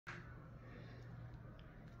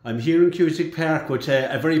I'm here in Cusack Park with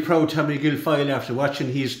a very proud Tommy Guilfoyle after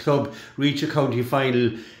watching his club reach a county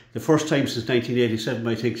final the first time since 1987,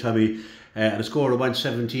 I think, Tommy, at a score of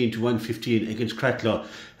 117 to 115 against Cracklow.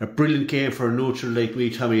 A brilliant game for a neutral like me,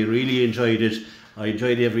 Tommy. Really enjoyed it. I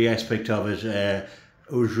enjoyed every aspect of it. It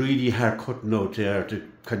was really hard cutting out there. The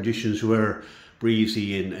conditions were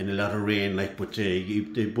breezy and a lot of rain, but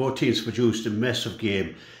both teams produced a massive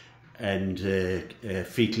game, and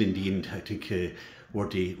Feakle in the end, I think, were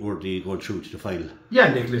they going through to the final.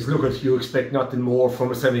 Yeah, Nicholas, look, you expect nothing more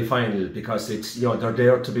from a semi-final, because it's, they're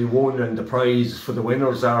there to be won, and the prize for the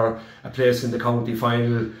winners are a place in the county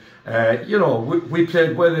final. We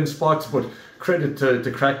played well in spots, but credit to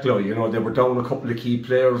Cracklow. They were down a couple of key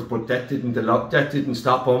players, but that didn't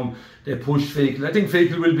stop them. They pushed Feakle. I think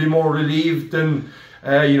Feakle will be more relieved than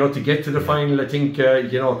to get to the final. I think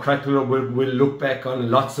Cracklow will look back on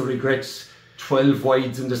lots of regrets. 12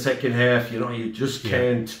 wides in the second half. You just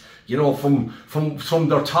can't. From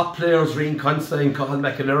their top players, Rian Constantine, Cathal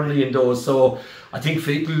McInerney and those. So I think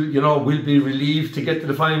Feakle, will be relieved to get to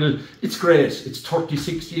the final. It's great. It's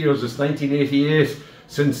 36 years. It's 1988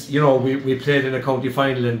 since we played in a county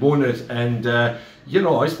final and won it. And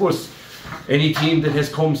I suppose any team that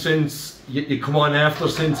has come since, come on after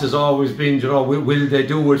since, has always been, will they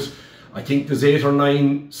do it? I think there's 8 or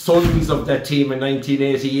 9 sons of that team in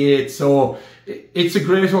 1988. So it's a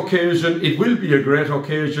great occasion. It will be a great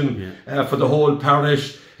occasion for the whole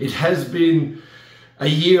parish. It has been a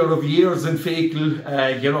year of years in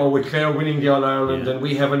Feakle, with Clare winning the All-Ireland and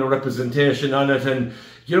we having a representation on it. And,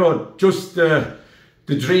 just the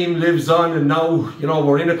dream lives on, and now,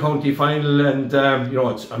 we're in a county final, and,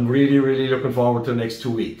 I'm really, really looking forward to the next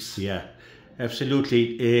 2 weeks. Yeah.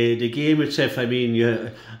 Absolutely. The game itself, I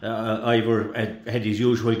mean, Ivor had his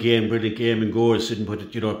usual game, brilliant game and goals, didn't put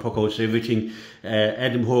it, puck outs, everything.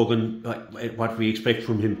 Adam Hogan, what we expect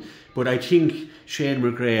from him. But I think Shane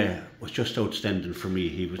McGrath was just outstanding for me.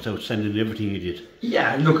 He was outstanding in everything he did.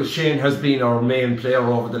 Yeah, look, Shane has been our main player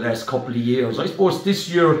over the last couple of years. I suppose this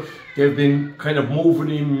year they've been kind of moving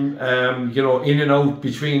him, in and out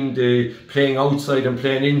between the playing outside and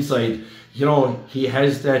playing inside. He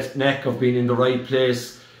has that knack of being in the right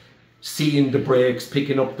place, seeing the breaks,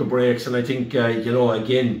 picking up the breaks, and I think,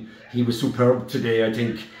 again, he was superb today. I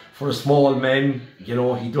think for a small man, he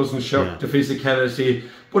doesn't shirk the physicality.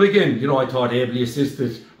 But again, I thought ably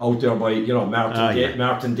assisted out there by,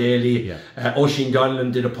 Martin Daly. Oisin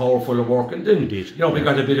Donlan did a powerful work, and then, we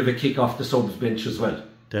got a bit of a kick off the subs bench as well.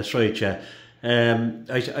 That's right, yeah.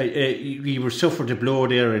 We were suffered a blow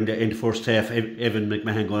there in the first half. Evan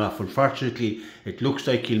McMahon going off. Unfortunately, it looks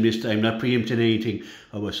like he'll miss. I'm not preempting anything.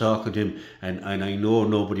 I was talking to him, and I know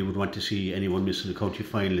nobody would want to see anyone missing the county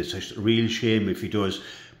final. It's a real shame if he does.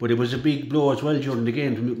 But it was a big blow as well during the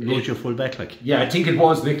game to lose your full back. Yeah, I think it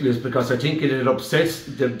was, Nicholas, because I think it had upset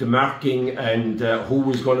the marking and who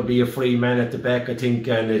was going to be a free man at the back. I think,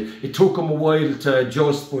 and it took him a while to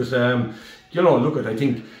adjust. But I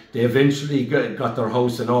think they eventually got their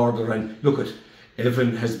house in order, and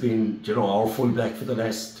Evan has been, our fullback for the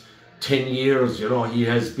last 10 years. He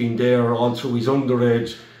has been there all through his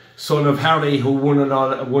underage. Son of Harry, who won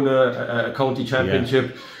a county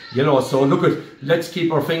championship. So let's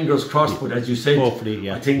keep our fingers crossed. But as you said,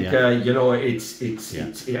 hopefully, I think it's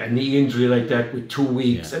a knee injury like that with 2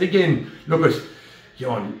 weeks. And again,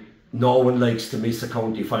 no one likes to miss a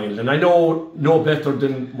county final, and I know no better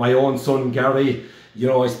than my own son Gary.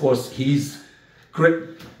 I suppose he's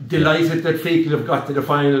delighted that Feakle have got to the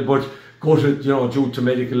final, but gutted, due to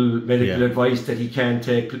medical advice that he can't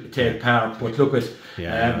take part. But he'll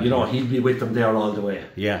be with them there all the way.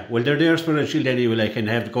 Yeah, well, they're there for a shield anyway, and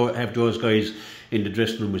have those guys in the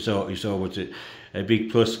dressing room. We saw was a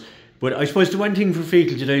big plus. But I suppose the one thing for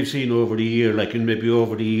Feakle that I've seen over the year, and maybe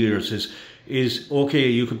over the years, is okay,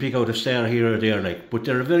 you can pick out a star here or there, but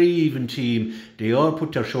they're a very even team. They all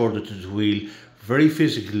put their shoulder to the wheel, very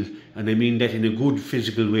physical, and I mean that in a good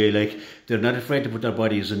physical way. They're not afraid to put their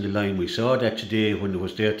bodies on the line. We saw that today when it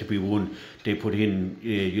was there to be won. They put in,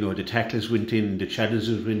 the tackles went in, the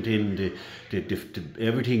challenges went in, the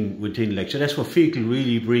everything went in. So that's what Feakle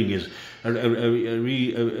really bring is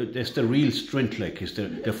that's the real strength. Is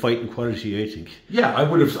the fighting quality, I think. Yeah, I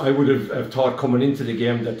would have thought coming into the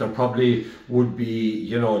game that there probably would be,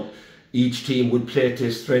 each team would play to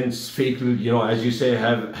its strengths. Feakle, as you say,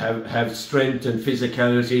 have strength and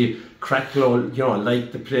physicality. Cracklow,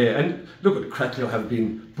 like the play, and Cracklow have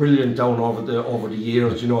been brilliant down over the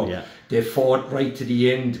years. They fought right to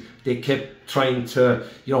the end. They kept trying to,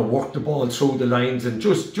 work the ball through the lines, and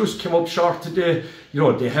just came up short today.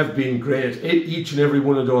 They have been great. Each and every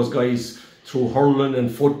one of those guys through hurling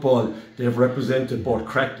and football. They've represented both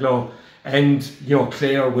Cracklow and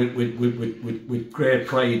Clare with great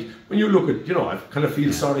pride. When you look at, I kind of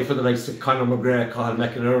feel sorry for the likes of Conor McGrath, Carl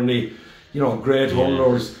McInerney, great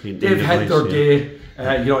hurlers. They've had their day.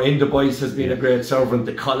 Enda Boyce has been a great servant.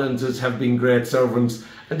 The Collinses have been great servants.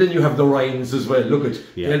 And then you have the Ryans as well. Look at,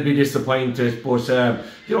 they'll be disappointed. But, I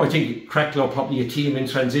think Cracklow probably a team in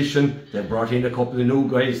transition. They've brought in a couple of new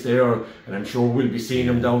guys there. And I'm sure we'll be seeing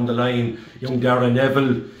them down the line. Young Darren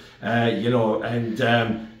Neville, and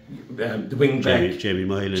the wing back Jamie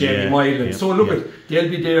Moylan. So look, they'll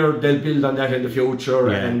be there, they'll build on that in the future,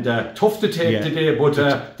 and tough to take today, but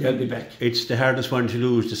they'll be back. It's the hardest one to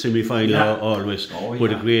lose, the semi-final always,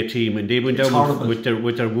 but a great team, and they went down with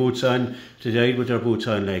their boots on, to die with their boots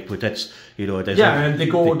on, but that's and they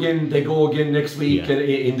go again next week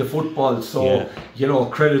in the football, so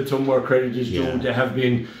credit to them where credit is due. They have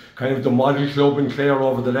been kind of the model club in Clare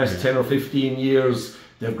over the last 10 or 15 years.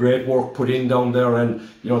 They have great work put in down there, and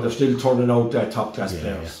they're still turning out top class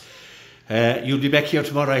players. You'll be back here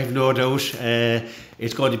tomorrow, I have no doubt.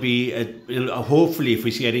 It's going to be hopefully, if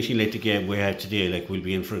we see anything like the game we had today, we'll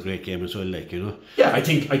be in for a great game as well. Yeah, I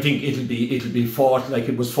think it'll be fought like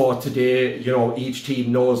it was fought today. Each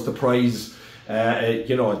team knows the prize.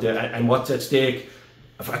 And what's at stake.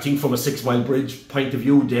 I think from a 6 Mile Bridge point of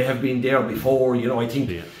view, they have been there before. I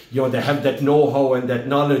think they have that know-how and that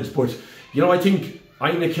knowledge. But I think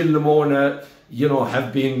Aina Kilnamona,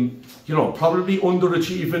 have been, probably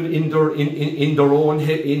underachieving in their own.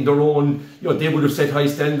 They would have set high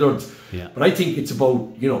standards. Yeah. But I think it's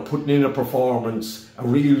about putting in a performance, a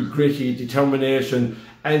real gritty determination,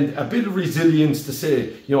 and a bit of resilience to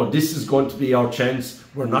say, this is going to be our chance.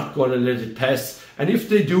 We're not going to let it pass. And if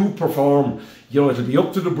they do perform, it'll be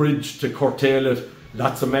up to the Bridge to curtail it.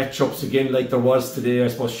 Lots of matchups again, like there was today. I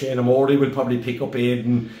suppose Shane Morley will probably pick up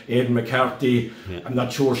Aidan McCarthy. Yeah. I'm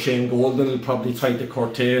not sure Shane Golden will probably try to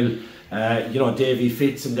curtail, Davy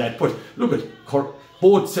Fitz and that. But look at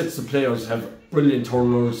both sets of players have brilliant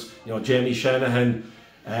hurlers. Jamie Shanahan,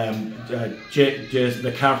 James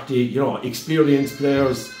McCarthy. Experienced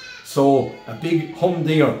players. So a big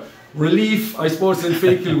humdinger. Relief, I suppose, in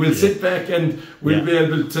Feakle. We'll sit back and we'll be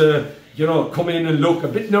able to. Come in and look a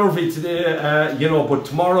bit nervy today, but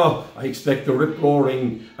tomorrow I expect a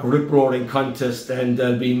rip-roaring contest, and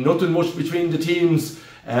there'll be nothing much between the teams.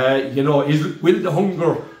 Will the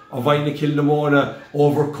hunger of Aina Kilnamona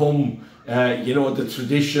overcome, the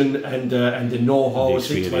tradition and the know-how of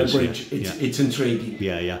 6 Mile Bridge? It's intriguing.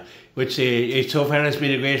 Which it so far has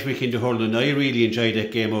been a great weekend to hurling. I really enjoyed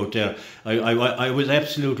that game out there. I was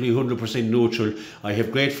absolutely 100% neutral. I have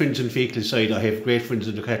great friends on Feakle side, I have great friends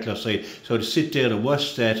on the Cracklow side. So to sit there and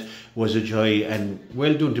watch that was a joy, and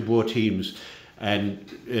well done to both teams. And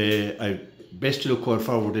best to look going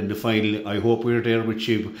forward in the final. I hope we're there with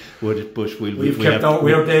you, but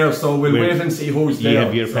we're there, so we'll wait and see who's there. You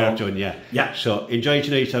have your part done, yeah. So enjoy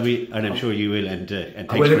tonight, Sammy, and I'm sure you will. And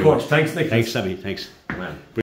thanks very much. Thanks, Nick. Thanks, Sammy. Thanks. Man.